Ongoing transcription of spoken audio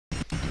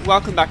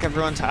Welcome back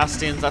everyone to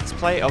Astian's Let's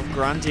Play of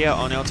Grandia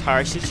on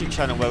Eltari's YouTube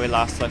channel, where we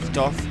last left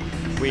off.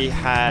 We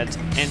had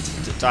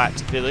entered Diet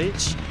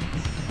Village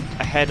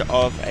ahead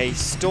of a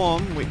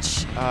storm,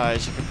 which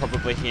as you can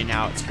probably hear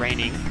now, it's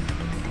raining.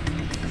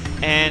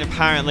 And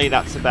apparently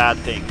that's a bad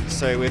thing.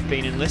 So we've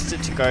been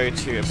enlisted to go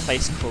to a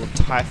place called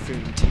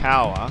Typhoon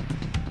Tower,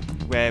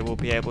 where we'll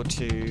be able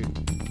to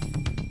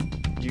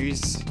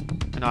use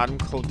an item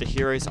called the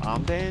Hero's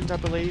Armband, I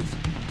believe,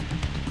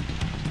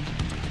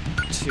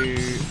 to, I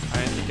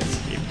don't think it's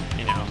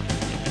in our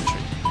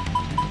inventory.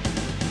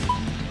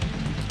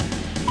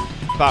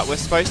 But we're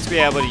supposed to be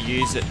able to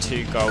use it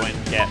to go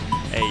and get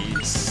a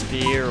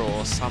spear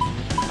or some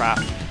crap.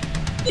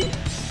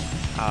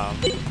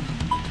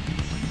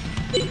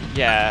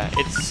 Yeah,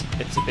 it's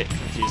a bit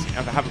confusing.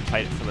 I haven't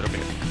played it for a little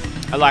bit.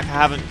 I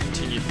haven't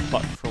continued the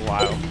plot for a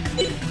while.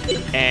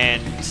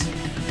 And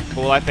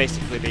all I've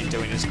basically been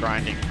doing is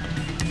grinding.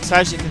 So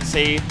as you can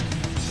see,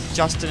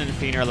 Justin and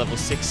Fina are level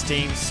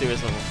 16, Sue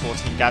is level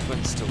 14,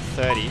 Gadwin's still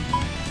 30.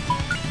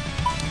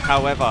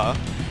 However,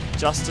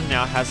 Justin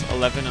now has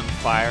 11 on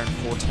fire and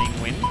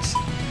 14 wind.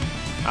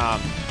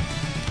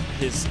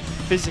 His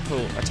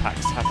physical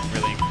attacks haven't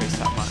really increased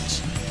that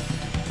much.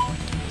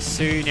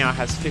 Sue now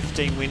has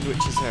 15 wind,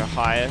 which is her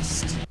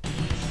highest.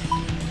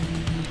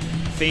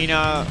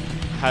 Fina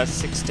has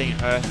 16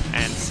 earth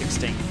and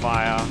 16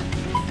 fire.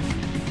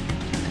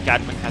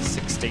 Gadwin has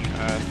 16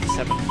 earth,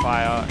 7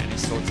 fire, and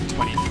his sword's at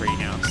 23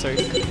 now. So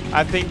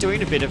I've been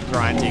doing a bit of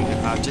grinding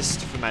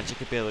just for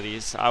magic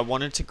abilities. I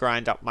wanted to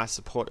grind up my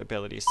support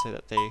abilities so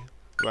that they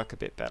work a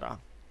bit better,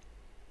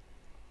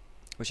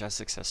 which I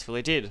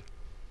successfully did.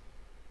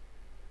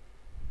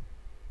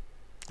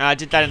 And I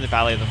did that in the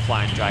Valley of the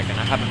Flying Dragon.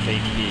 I haven't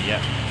been here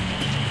yet.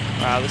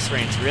 Wow, this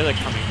rain's really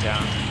coming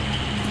down.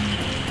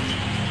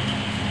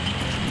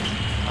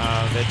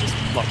 They're just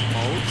block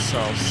molds, so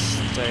I'll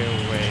stay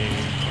away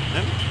from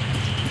them.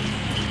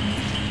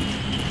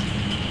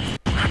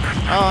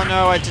 Oh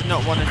no, I did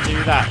not want to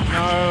do that.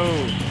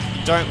 No!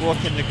 Don't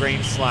walk in the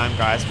green slime,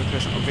 guys,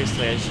 because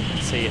obviously, as you can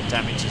see, it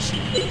damages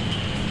you.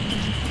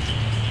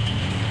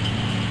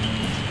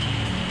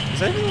 Is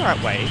that even the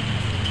right way?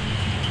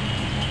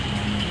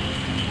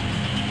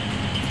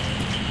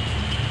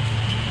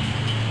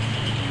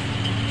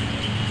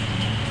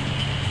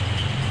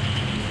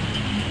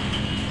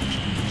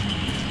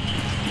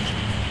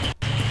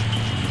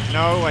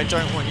 No, I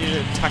don't want you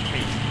to attack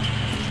me.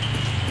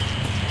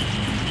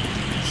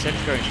 Instead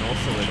of going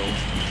north a little,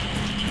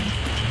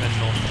 then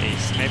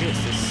northeast. Maybe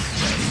it's this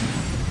way.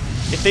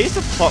 If these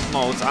are plot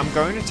molds, I'm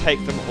going to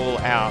take them all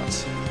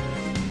out.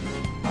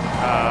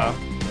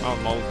 Oh,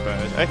 mold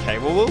bird. Okay,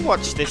 well we'll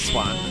watch this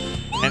one,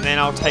 and then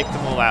I'll take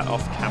them all out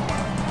off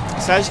camera.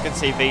 So as you can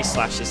see, V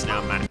Slash is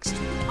now maxed.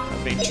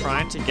 I've been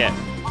trying to get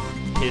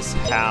his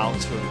howl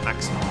to a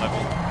maximum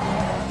level.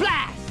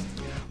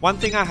 One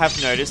thing I have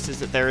noticed is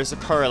that there is a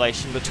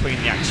correlation between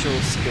the actual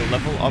skill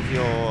level of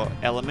your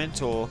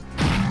element or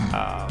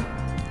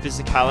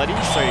physicality,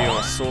 so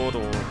your sword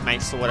or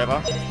mace or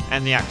whatever,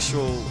 and the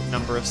actual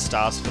number of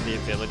stars for the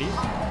ability. Oops,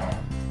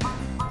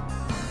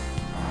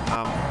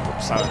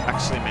 I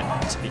actually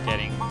meant to be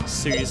getting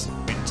Sue's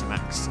Winter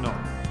Max, not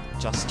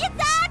Justin's.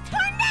 It's a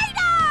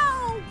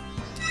tornado!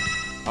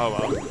 Oh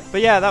well.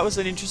 But yeah, that was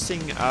an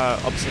interesting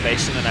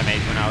observation that I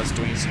made when I was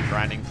doing some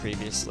grinding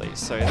previously,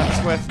 so that's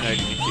worth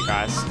noting if you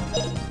guys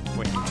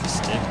were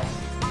interested.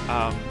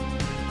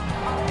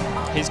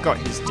 He's got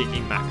his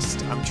digging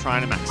maxed. I'm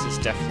trying to max his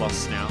death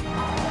loss now.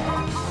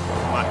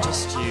 Might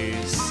just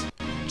use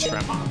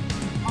Tremor.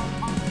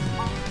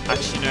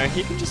 Actually no,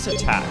 he can just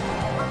attack,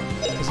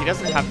 because he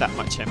doesn't have that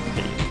much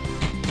MP.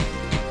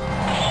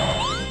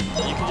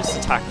 You can just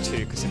attack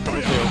too, because they're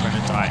probably all going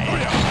to die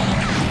anyway.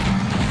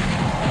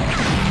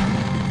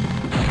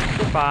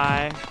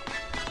 Goodbye.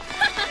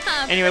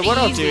 Anyway, what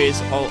I'll do is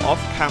I'll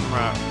off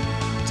camera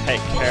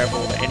take care of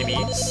all the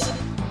enemies,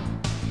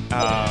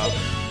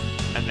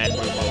 and then we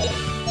will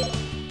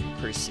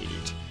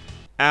proceed.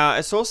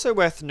 It's also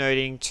worth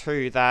noting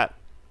too that,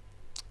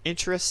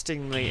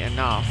 interestingly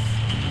enough,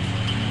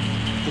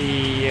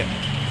 the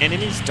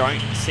enemies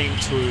don't seem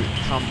to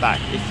come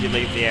back if you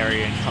leave the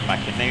area and come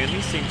back in. They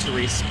only seem to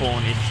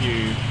respawn if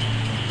you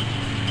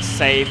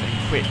save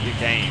and quit your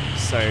game.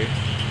 So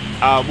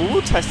we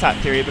will test that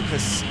theory,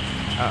 because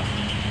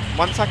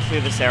once I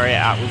clear this area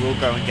out, we will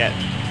go and get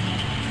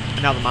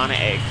another mana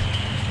egg,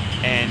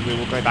 and we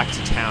will go back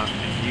to town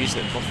and use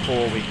it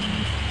before we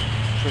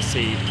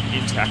proceed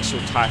into actual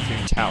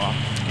Typhoon Tower.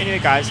 Anyway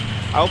guys,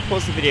 I'll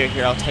pause the video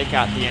here, I'll take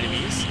out the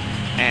enemies,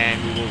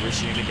 and we will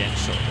resume again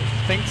shortly.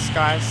 Thanks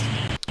guys.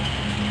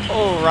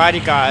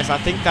 Alrighty guys, I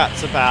think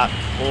that's about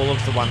all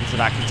of the ones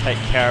that I can take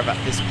care of at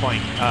this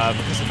point,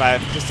 because if I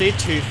proceed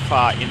too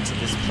far into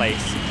this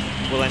place,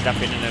 we'll end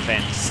up in an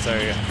event, so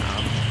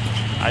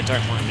I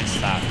don't want to miss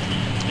that.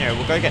 Anyway,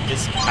 we'll go get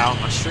this power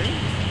mushroom.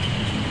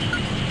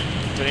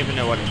 Don't even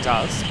know what it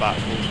does, but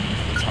we'll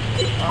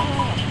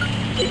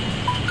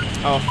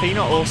Oh,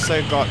 Fina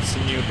also got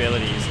some new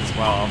abilities as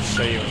well. I'll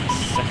show you in a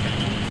second.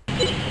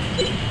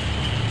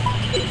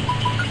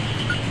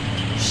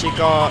 she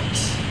got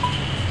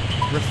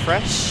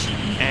refresh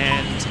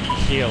and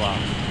healer.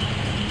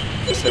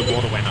 So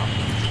water went up.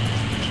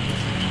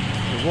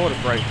 The water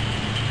broke.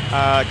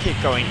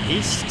 Keep going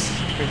east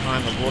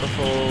behind the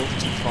waterfall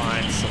to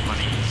find some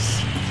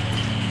monies.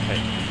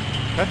 Okay,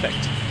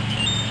 perfect.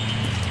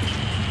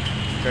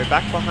 Go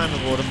back behind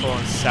the waterfall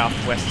and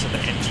southwest to the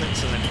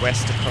entrance, and then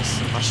west across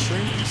the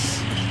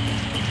mushrooms.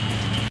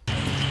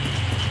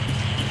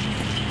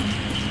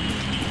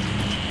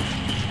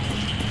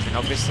 And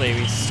obviously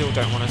we still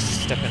don't want to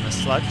step in the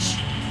sludge.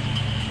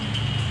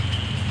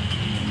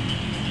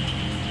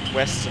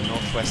 West and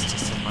northwest to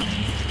some money,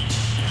 which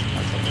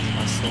I believe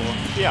I saw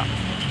here.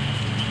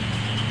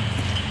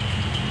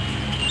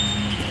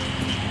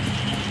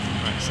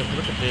 Right, so if we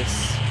look at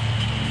this.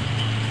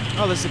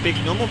 Oh, there's a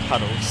big normal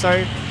puddle.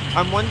 So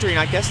I'm wondering,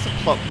 I guess the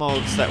plot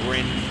molds that were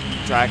in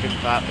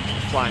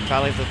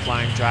Valley of the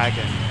Flying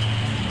Dragon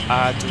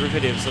are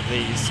derivatives of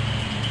these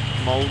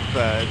mold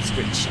birds,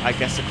 which I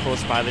guess are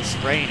caused by this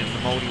rain and the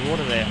moldy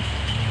water there.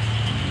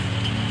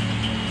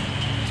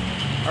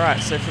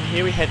 Alright, so from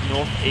here we head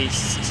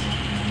northeast.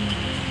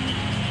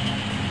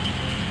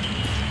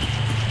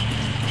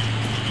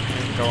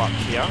 And go up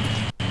here.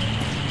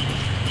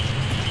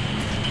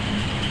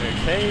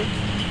 Okay.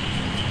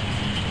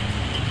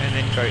 And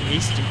then go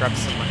east and grab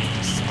some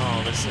monies.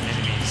 Oh, there's some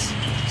enemies.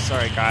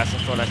 Sorry guys, I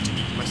thought I took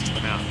most of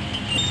them out.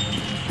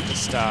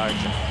 Just,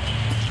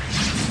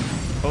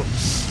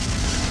 oops.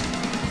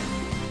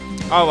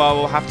 Oh well,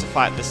 we'll have to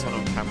fight this one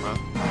on camera.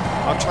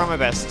 I'll try my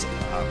best.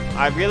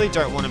 I really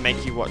don't want to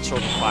make you watch all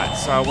the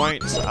fights, so I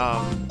won't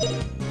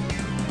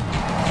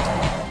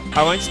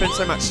spend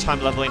so much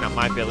time leveling up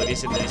my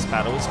abilities in these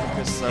battles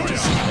because it'll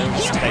just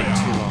take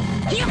too long.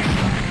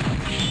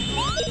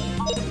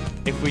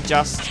 If we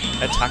just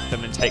attack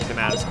them and take them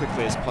out as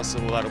quickly as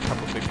possible, that'll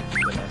probably be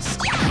the best.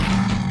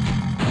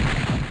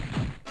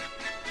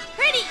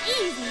 Pretty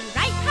easy,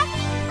 right, Puppy?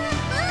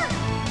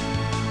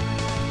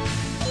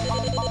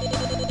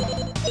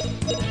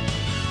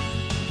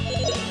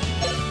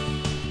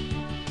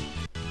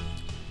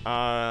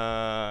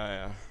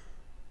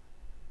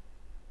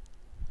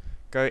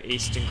 Go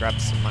east and grab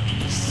some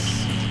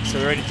monies. So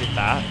we already did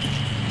that.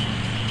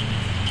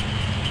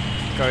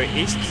 Go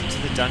east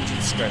to the dungeon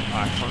scope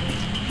icon.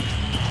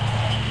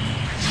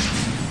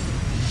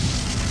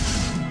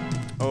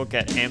 Or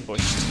get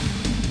ambushed.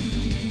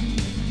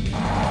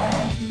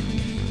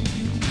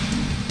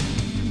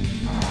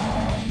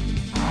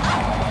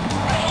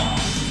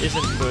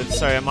 Isn't good,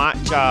 so I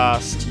might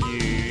just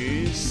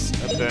use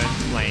a burn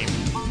flame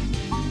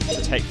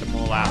to take them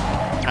all out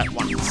at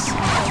once.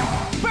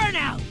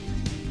 Burnout!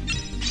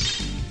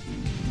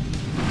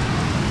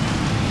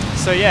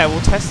 So yeah, we'll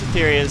test the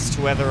theory as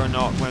to whether or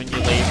not when you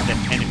leave the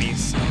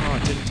enemies... Oh,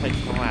 it didn't take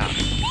them all out.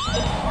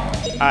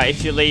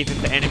 If you leave, if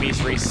the enemies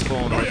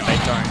respawn or if they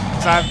don't.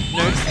 Because I've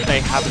noticed that they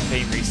haven't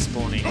been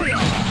respawning.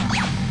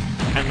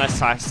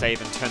 Unless I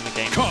save and turn the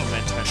game off and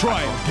then turn it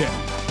back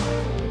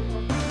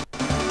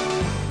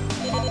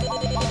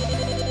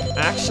on. I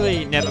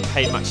actually never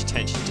paid much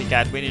attention to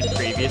Gadwin in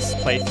previous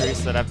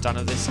playthroughs that I've done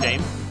of this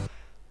game.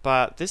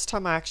 But this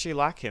time I actually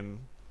like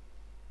him.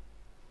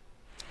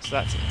 So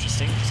that's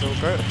interesting. So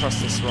we'll go across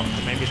this rock,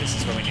 and maybe this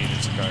is where we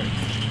needed to go.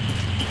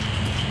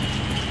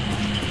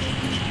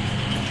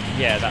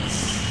 Yeah,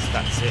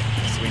 that's it.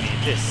 So we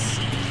need this.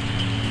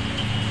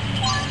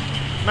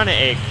 Mana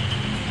egg.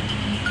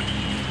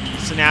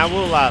 So now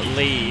we'll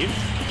leave.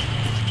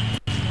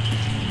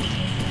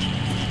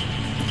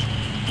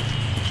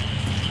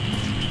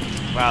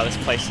 Wow, this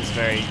place is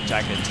very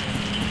jagged.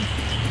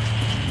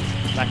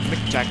 Like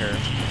Mick Jagger.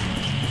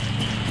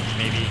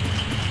 Maybe.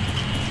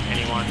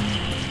 Anyone?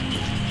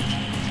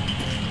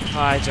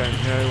 I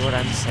don't know what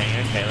I'm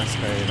saying. Okay, let's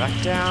go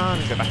back down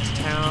and go back to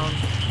town.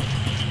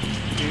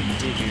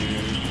 Doo-doo-doo.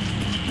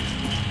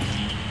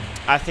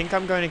 I think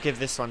I'm going to give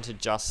this one to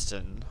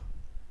Justin.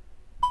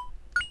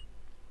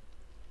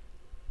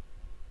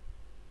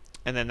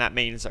 And then that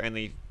means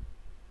only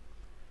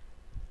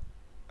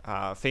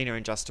Fina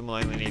and Justin will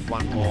only need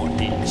one more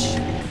each.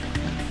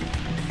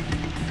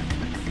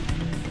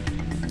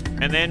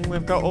 And then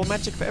we've got all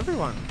magic for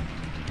everyone.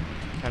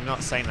 Okay, I'm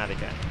not saying that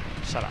again.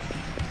 Shut up.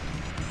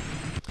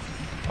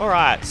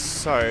 Alright,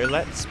 so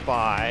let's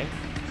buy...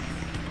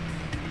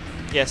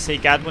 Yeah, see,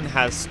 Gadwin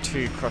has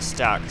 2 crossed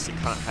out because he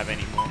can't have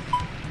any more.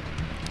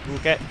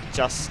 We'll get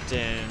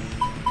Justin...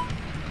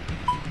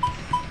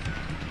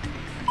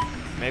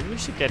 Maybe we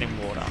should get him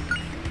water.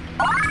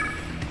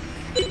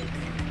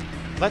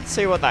 Let's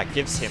see what that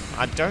gives him.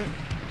 I don't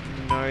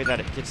know that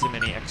it gives him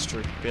any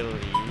extra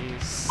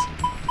abilities.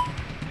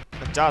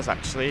 It does,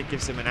 actually. It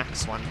gives him an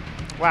axe one.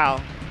 Wow.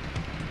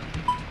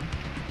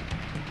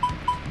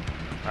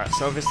 Alright,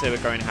 so obviously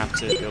we're going to have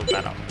to build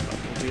that up, but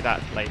we'll do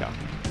that later.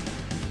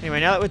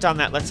 Anyway, now that we've done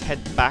that, let's head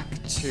back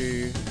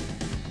to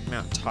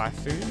Mount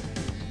Typhoon.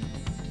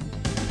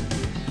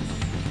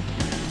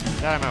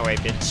 Get out of my way,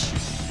 bitch.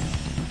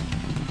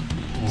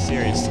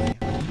 Seriously.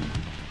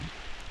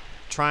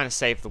 Trying to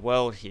save the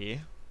world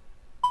here.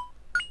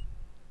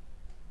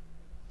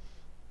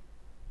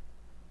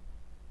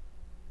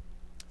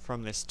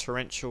 from this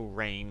torrential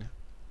rain.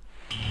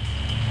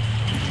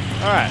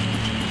 Alright.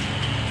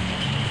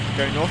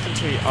 Go north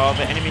until you... Oh,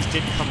 the enemies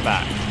did come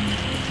back.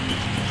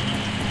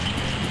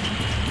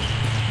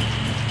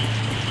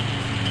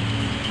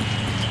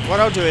 What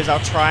I'll do is I'll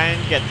try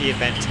and get the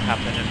event to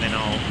happen and then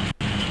I'll...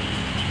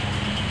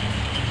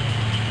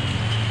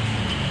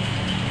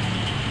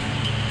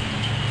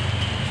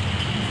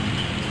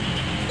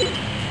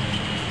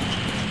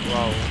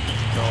 Whoa,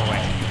 go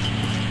away.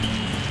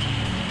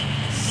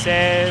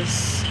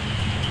 Says...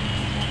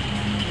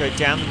 Go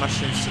down the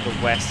mushrooms to the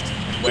west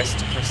and west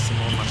to press some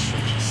more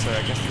mushrooms. So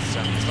I guess it's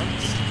down these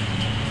ones.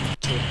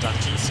 To a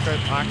dungeon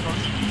scope icon.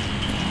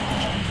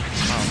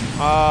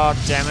 Oh,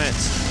 damn it.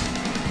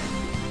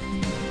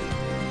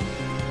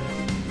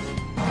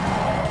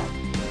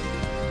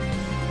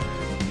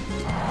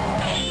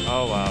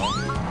 Oh well,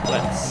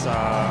 let's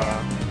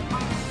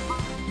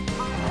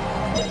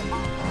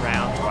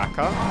round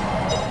whacker.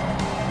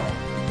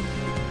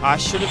 I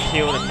should have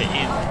healed at the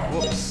inn.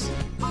 Whoops.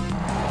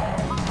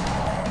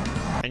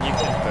 And you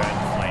can burn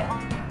flame.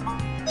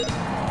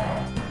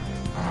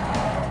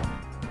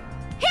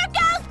 Here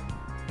goes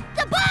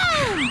the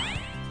boom!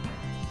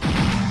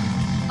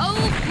 Oh,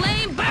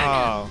 flame burn!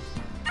 Oh.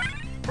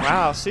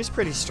 Wow, she's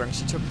pretty strong.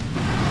 She took 2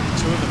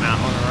 of them out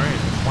on her own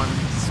with 1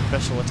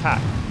 special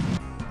attack.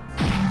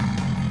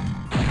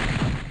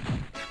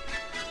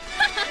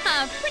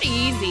 Pretty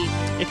easy.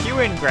 If you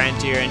were in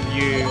Grandia and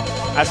you,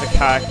 as a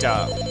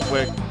character,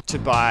 were to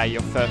buy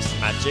your first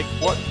magic,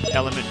 what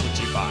element would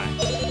you buy?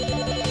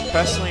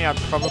 Personally, I'd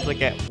probably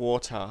get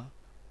water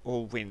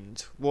or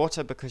wind.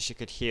 Water because you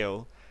could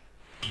heal.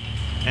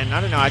 And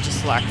I don't know, I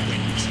just like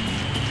wind.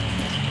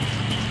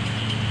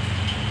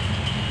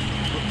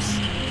 Whoops.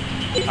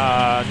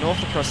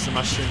 North across the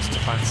mushrooms to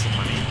find some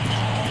money.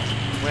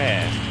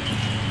 Where?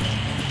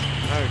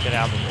 Oh, get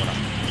out of the water.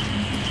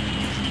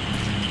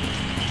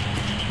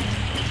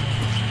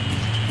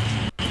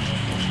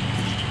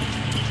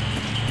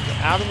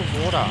 Out of the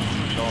water. Oh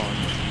my god.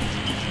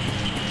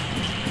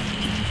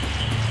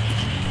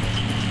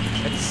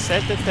 It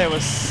said that there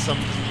was some...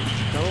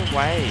 Go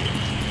away.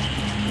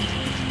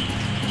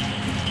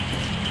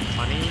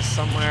 Money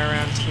somewhere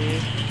around here.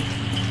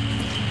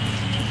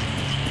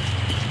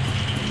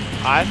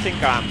 I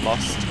think I'm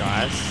lost,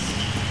 guys.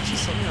 Which is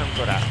something I'm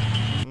good at.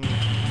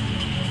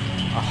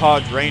 A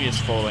hard rain is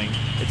falling.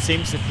 It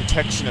seems the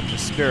protection of the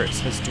spirits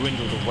has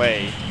dwindled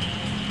away.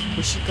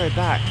 We should go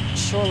back.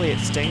 Surely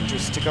it's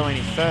dangerous to go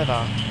any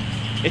further.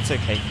 It's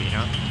okay,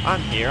 Fina.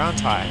 I'm here,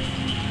 aren't I?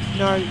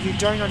 No, you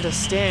don't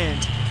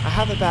understand. I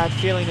have a bad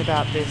feeling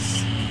about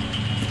this.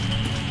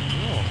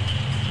 Oh.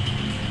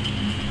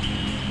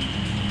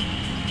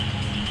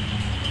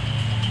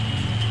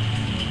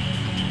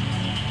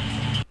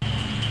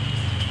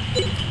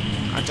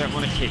 I don't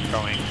want to keep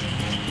going.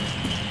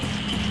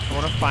 I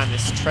want to find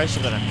this treasure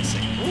that I'm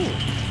missing. Ooh.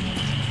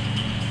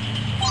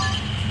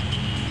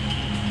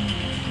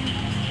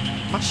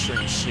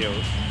 Mushroom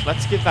shield.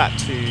 Let's give that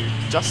to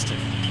Justin.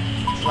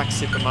 It's like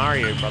Super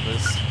Mario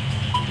Brothers.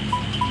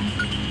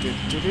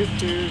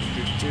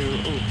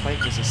 Ooh,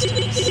 plague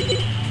resistance.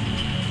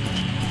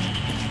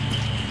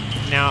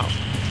 Now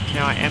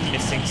I am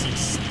missing some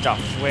stuff.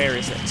 Where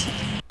is it?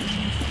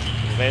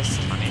 Well, there's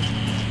some money.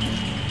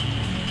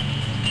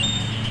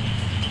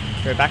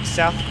 Go back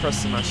south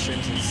across the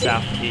mushrooms and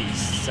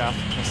southeast. South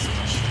across the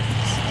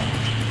mushrooms.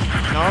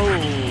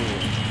 No!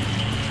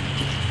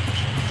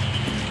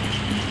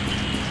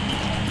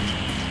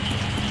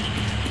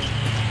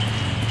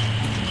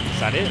 Is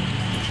that it?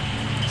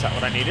 Is that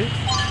what I needed?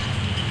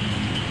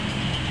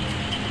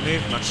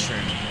 Move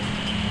mushroom.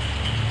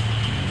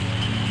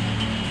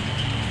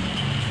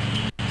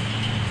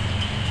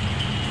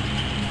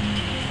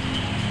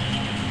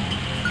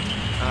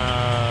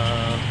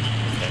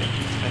 Okay.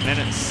 And then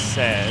it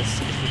says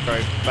if you go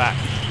back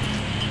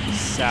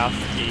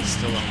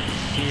southeast along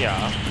here,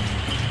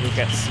 you'll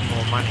get some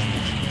more money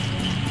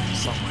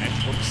somewhere.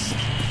 Whoops.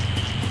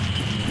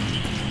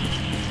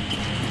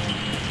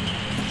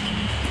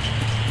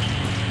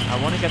 I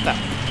want to get that.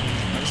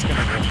 I'm just going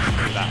to walk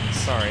through that.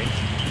 Sorry.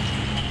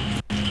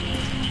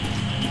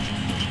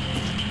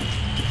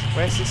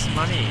 Where's this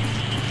money?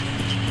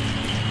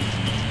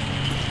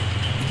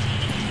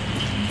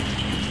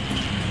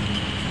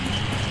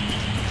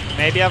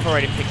 Maybe I've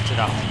already picked it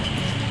up.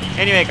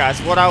 Anyway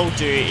guys, what I will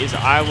do is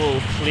I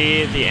will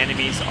clear the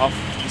enemies off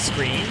the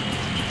screen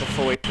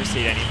before we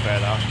proceed any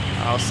further.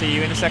 I'll see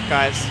you in a sec,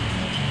 guys.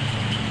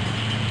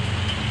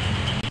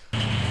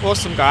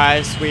 Awesome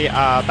guys, we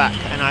are back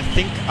and I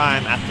think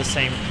I'm at the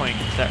same point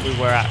that we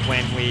were at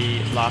when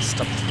we last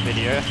stopped the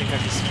video. I think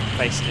I'm just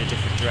facing a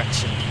different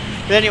direction.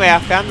 But anyway, I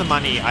found the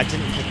money. I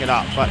didn't pick it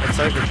up, but it's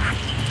over...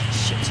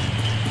 Shit.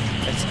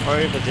 It's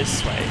over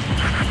this way.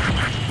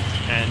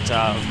 And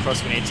of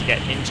course we need to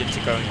get injured to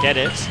go and get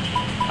it.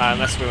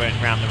 Unless we went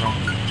round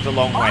the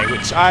long way,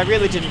 which I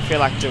really didn't feel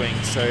like doing,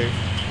 so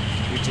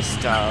we just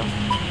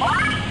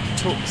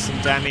took some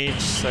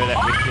damage so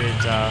that we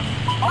could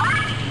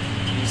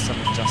use some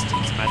of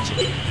Justin's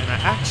magic. And I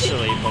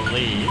actually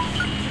believe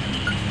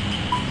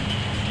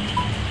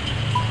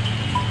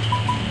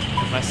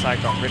unless I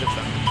got rid of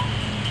them.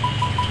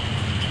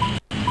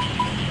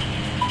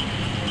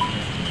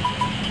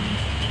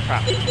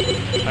 Crap.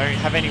 I don't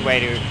have any way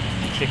to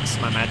fix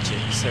my magic,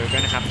 so we're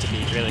going to have to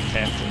be really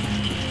careful.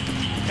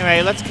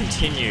 Anyway, let's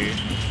continue.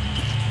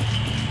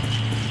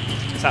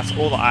 So that's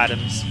all the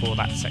items for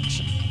that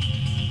section.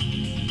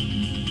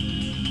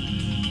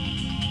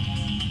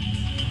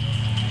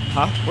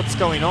 Huh? What's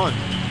going on?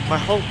 My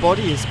whole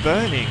body is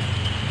burning.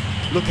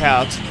 Look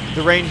out.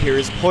 The rain here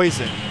is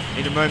poison.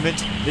 In a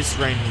moment, this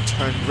rain will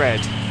turn red.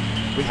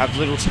 We have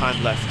little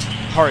time left.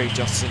 Hurry,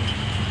 Justin.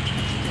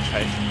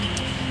 Okay.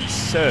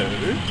 So...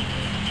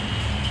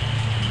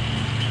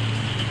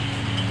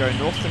 go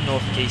north and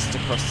northeast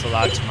across the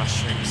large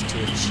mushrooms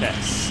to a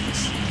chest.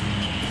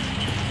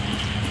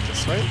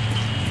 This way?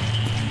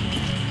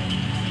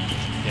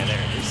 Yeah,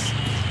 there it is.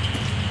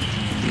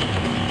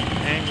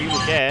 And we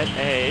will get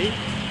a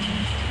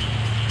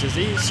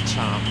disease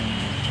charm.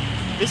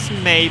 This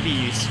may be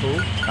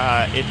useful.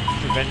 It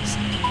prevents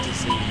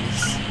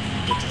disease,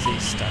 the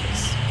disease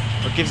status,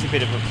 or gives a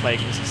bit of a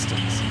plague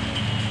resistance.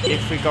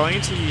 If we're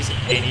going to use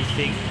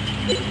anything,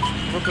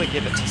 we'll probably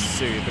give it to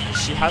Sue, because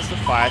she has the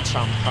fire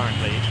charm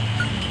currently,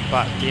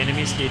 but the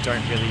enemies here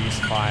don't really use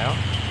fire.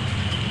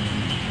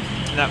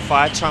 And that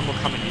fire charm will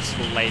come in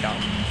useful later,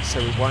 so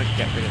we won't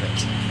get rid of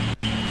it.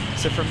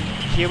 So from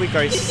here we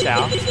go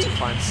south to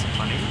find some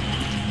money.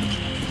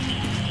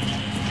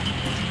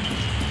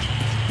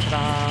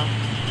 Ta-da!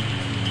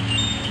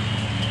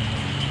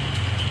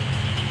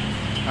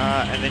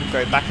 And then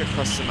go back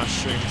across the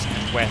mushrooms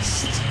and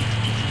west.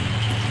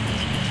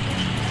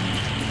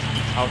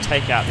 I'll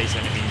take out these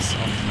enemies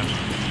off camera.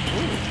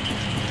 Ooh.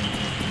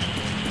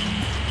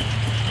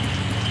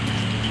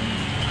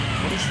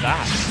 What is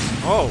that?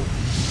 Oh!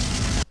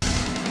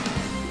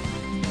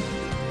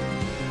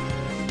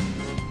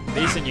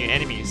 These are new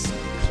enemies.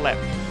 Klep.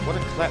 What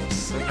are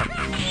kleps?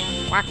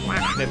 Whack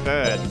whack, they're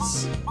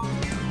birds.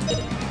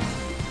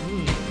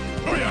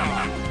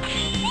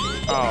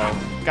 Oh,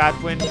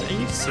 Godwin, are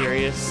you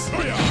serious?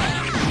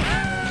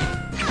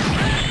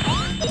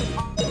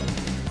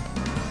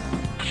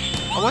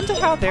 I wonder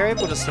how they're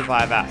able to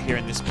survive out here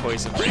in this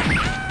poison rain.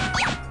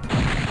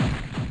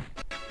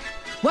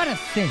 What a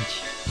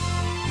cinch!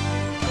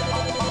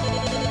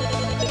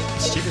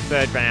 Stupid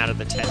bird ran out of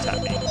the tent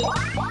at me.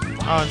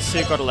 Oh, and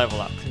Sue got a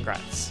level up.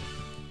 Congrats.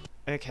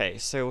 Okay,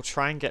 so we'll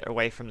try and get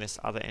away from this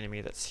other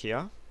enemy that's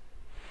here.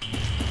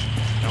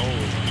 No.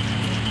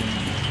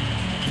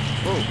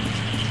 Oh.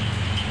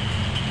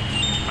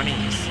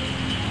 Monies.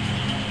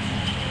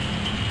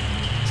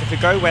 So if we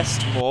go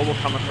west more, we'll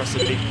come across a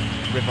big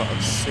river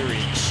of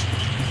sewage.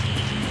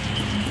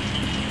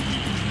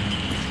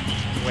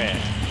 Where?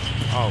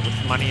 Oh,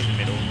 with money in the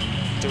middle.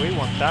 Do we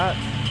want that?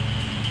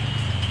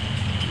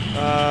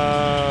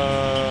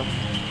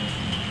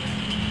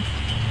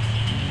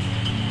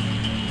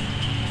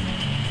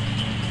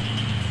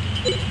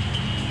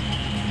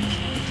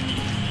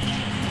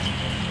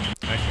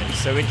 Okay,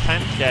 so we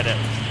can get it,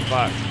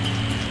 but...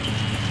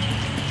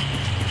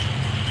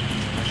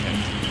 okay.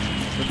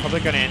 We're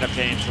probably going to end up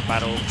getting into a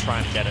battle, try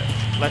and get it.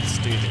 Let's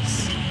do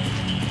this.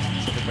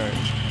 So we go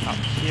up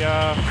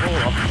here, fall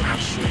off the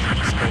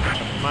mushrooms, go get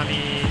the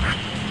money.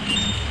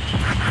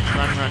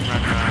 Run, run,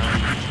 run, run.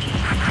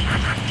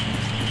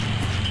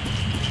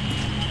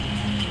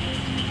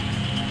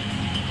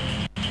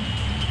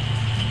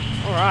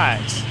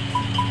 Alright.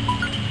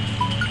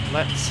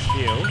 Let's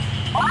heal.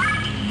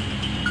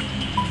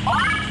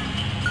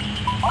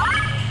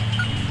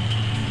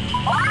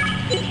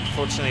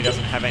 Fortunately,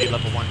 doesn't have any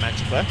level 1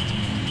 magic left.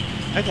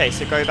 Okay,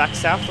 so go back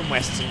south and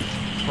west and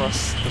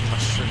cross the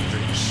mushroom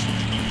bridge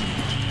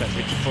that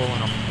we'd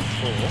fallen off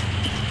before.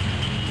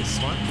 This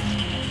one.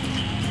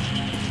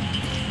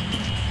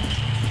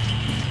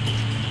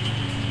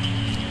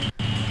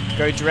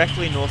 Go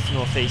directly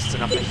north-northeast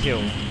and up a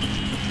hill.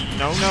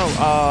 No, no.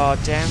 Oh,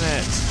 damn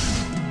it.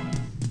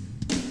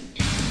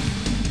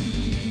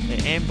 They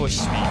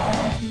ambushed me.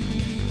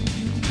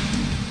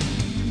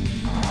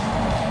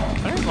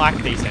 I don't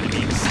like these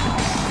enemies.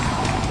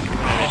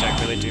 No, they don't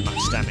really do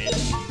much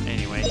damage.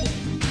 Anyway.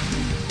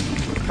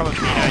 Come on,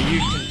 Mina, you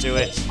can do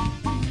it.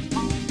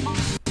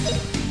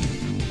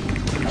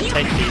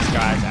 Take these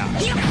guys out.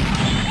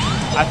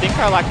 I think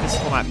I like this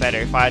format better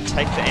if I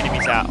take the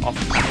enemies out off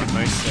camera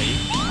mostly.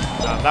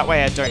 That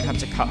way I don't have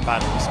to cut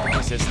battles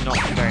because there's not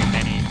very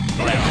many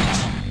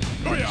left.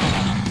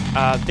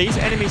 These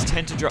enemies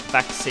tend to drop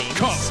vaccines,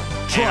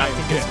 and I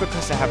think it's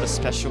because they have a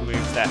special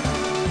move that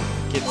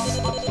gives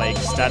the plague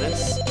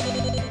status,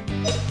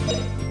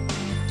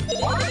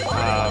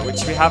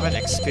 which we haven't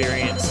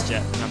experienced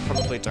yet, and I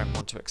probably don't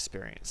want to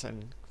experience.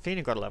 And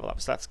Fina got a level up,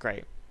 so that's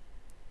great.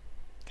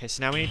 Okay,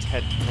 so now we need to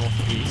head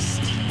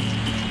northeast.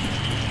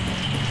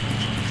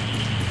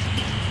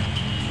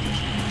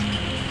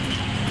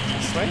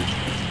 This way?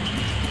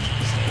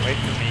 Stay away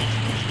from me.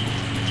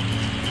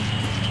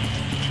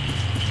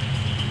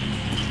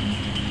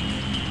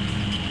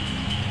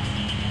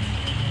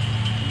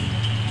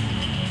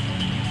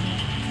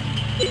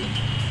 I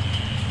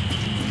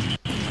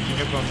think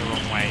I've gone the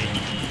wrong way.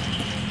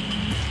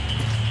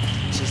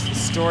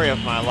 story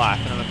of my life,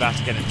 and I'm about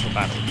to get into a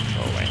battle.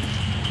 Go away.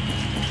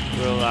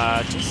 We'll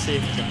just see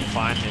if we can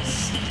find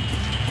this.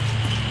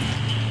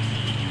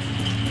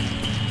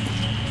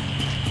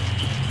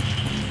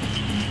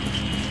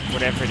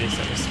 Whatever it is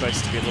that we're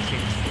supposed to be looking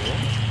for.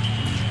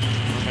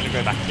 I'm going to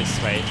go back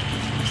this way,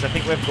 because I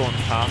think we've gone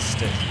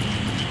past it.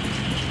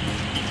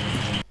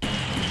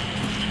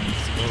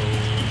 Let's go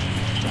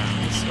down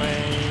this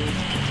way.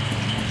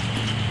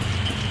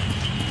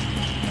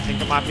 I think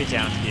it might be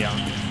down here.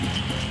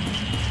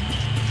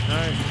 No.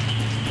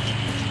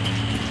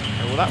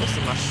 Oh, well, that was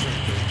the mushroom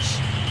bridge.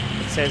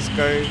 It says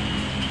go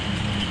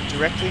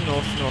directly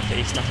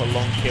north-northeast up a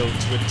long hill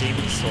to a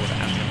demon sword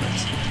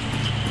amulet.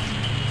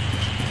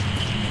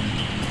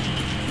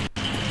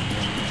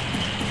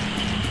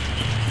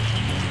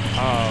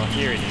 Oh,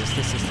 here it is.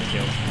 This is the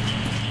hill.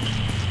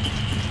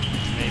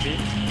 Maybe?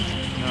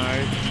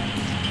 No.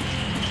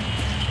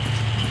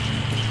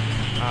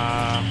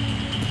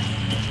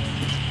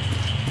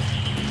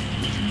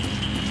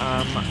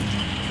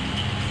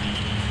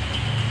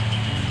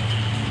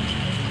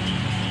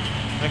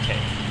 Okay.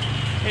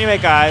 Anyway,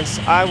 guys,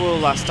 I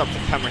will stop the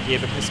camera here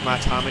because my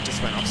timer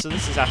just went off. So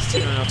this is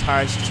Aston and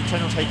Altara's YouTube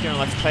channel taking on a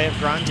Let's Play of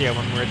Grandia.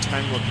 When we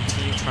return, we'll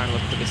continue trying to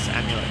look for this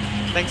amulet.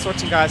 Thanks for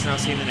watching, guys, and I'll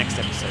see you in the next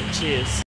episode. Cheers!